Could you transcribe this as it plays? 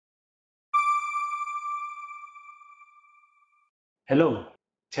Hello,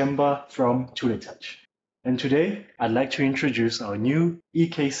 Temba from tutortouch, and today I'd like to introduce our new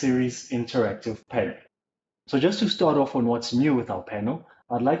EK Series interactive panel. So just to start off on what's new with our panel,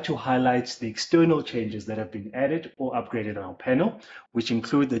 I'd like to highlight the external changes that have been added or upgraded on our panel, which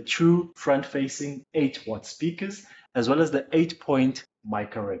include the true front-facing 8-watt speakers, as well as the 8-point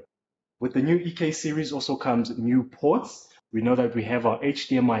mic array. With the new EK series also comes new ports. We know that we have our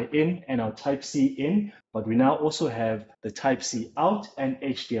HDMI in and our Type-C in, but we now also have the Type-C out and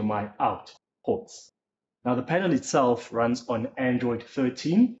HDMI out ports. Now the panel itself runs on Android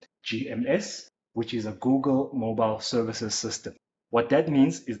 13 GMS, which is a Google Mobile Services System. What that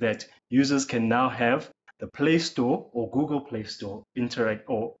means is that users can now have the Play Store or Google Play Store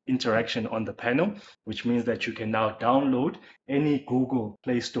interaction on the panel, which means that you can now download any Google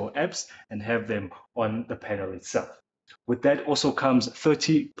Play Store apps and have them on the panel itself. With that also comes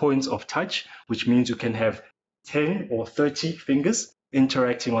 30 points of touch, which means you can have 10 or 30 fingers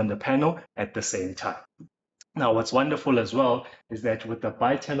interacting on the panel at the same time. Now, what's wonderful as well is that with the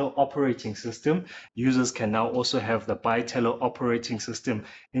Bytello operating system, users can now also have the Bytello operating system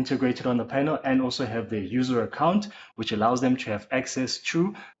integrated on the panel and also have their user account, which allows them to have access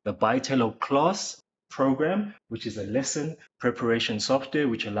to the Bytello Class program, which is a lesson preparation software,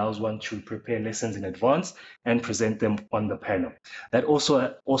 which allows one to prepare lessons in advance and present them on the panel. That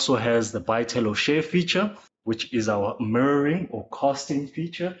also has the Bytello Share feature, which is our mirroring or casting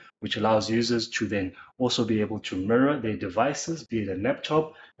feature, which allows users to then also be able to mirror their devices, be it a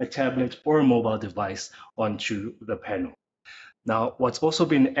laptop, a tablet, or a mobile device onto the panel. Now, what's also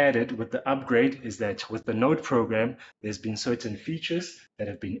been added with the upgrade is that with the Node program, there's been certain features that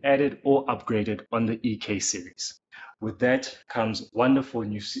have been added or upgraded on the EK series. With that comes wonderful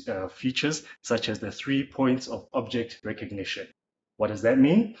new features, such as the 3 points of object recognition. What does that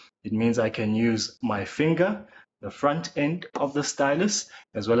mean? It means I can use my finger, the front end of the stylus,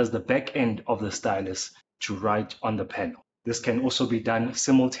 as well as the back end of the stylus to write on the panel. This can also be done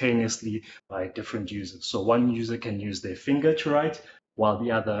simultaneously by different users. So one user can use their finger to write, while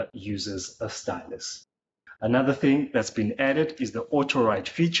the other uses a stylus. Another thing that's been added is the auto-write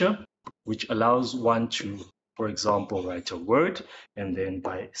feature, which allows one to, for example, write a word, and then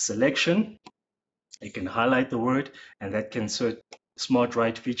by selection, you can highlight the word, and that can Smart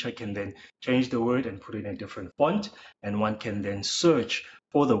Write feature can then change the word and put it in a different font, and one can then search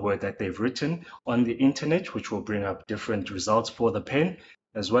for the word that they've written on the internet, which will bring up different results for the pen,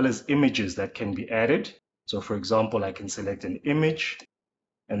 as well as images that can be added. So for example, I can select an image,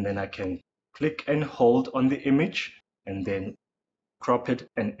 and then I can click and hold on the image, and then crop it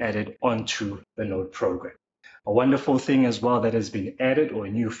and add it onto the Node program. A wonderful thing as well that has been added, or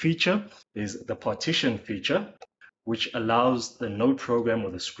a new feature, is the partition feature, which allows the Node program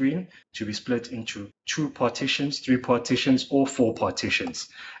or the screen to be split into 2 partitions, 3 partitions, or 4 partitions.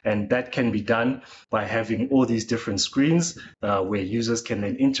 And that can be done by having all these different screens where users can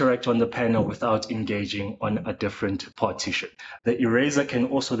then interact on the panel without engaging on a different partition. The eraser can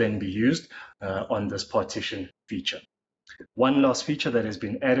also then be used on this partition feature. One last feature that has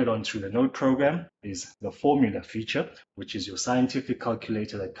been added onto the Node program is the formula feature, which is your scientific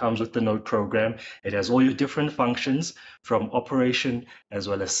calculator that comes with the Node program. It has all your different functions from operation as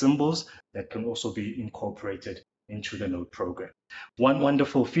well as symbols that can also be incorporated into the Node program. One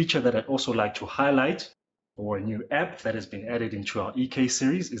wonderful feature that I'd also like to highlight, or a new app that has been added into our EK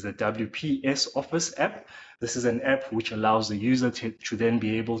series, is the WPS Office app. This is an app which allows the user to then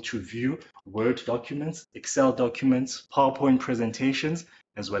be able to view Word documents, Excel documents, PowerPoint presentations,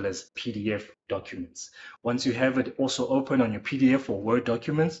 as well as PDF documents. Once you have it also open on your PDF or Word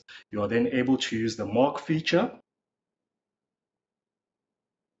documents, you are then able to use the mark feature.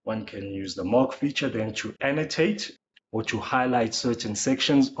 One can use the mark feature then to annotate or to highlight certain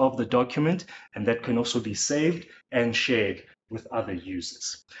sections of the document, and that can also be saved and shared with other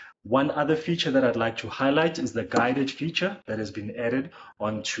users. One other feature that I'd like to highlight is the guided feature that has been added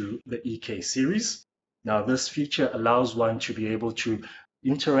onto the EK series. Now, this feature allows one to be able to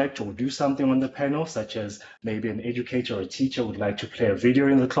interact or do something on the panel, such as maybe an educator or a teacher would like to play a video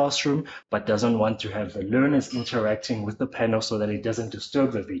in the classroom, but doesn't want to have the learners interacting with the panel so that it doesn't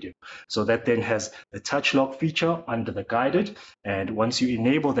disturb the video. So that then has the touch lock feature under the guided. And once you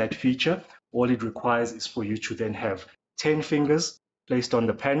enable that feature, all it requires is for you to then have 10 fingers placed on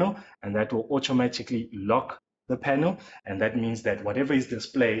the panel, and that will automatically lock the panel. And that means that whatever is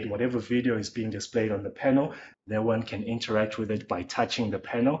displayed, whatever video is being displayed on the panel, no one can interact with it by touching the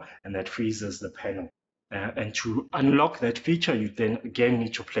panel, and that freezes the panel. And to unlock that feature, you then again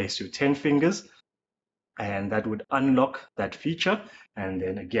need to place your 10 fingers and that would unlock that feature. And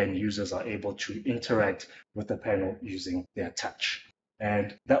then again, users are able to interact with the panel using their touch.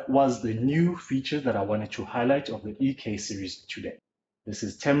 And that was the new feature that I wanted to highlight of the EK series today. This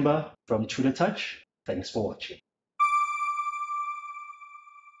is Temba from tutortouch. Thanks for watching.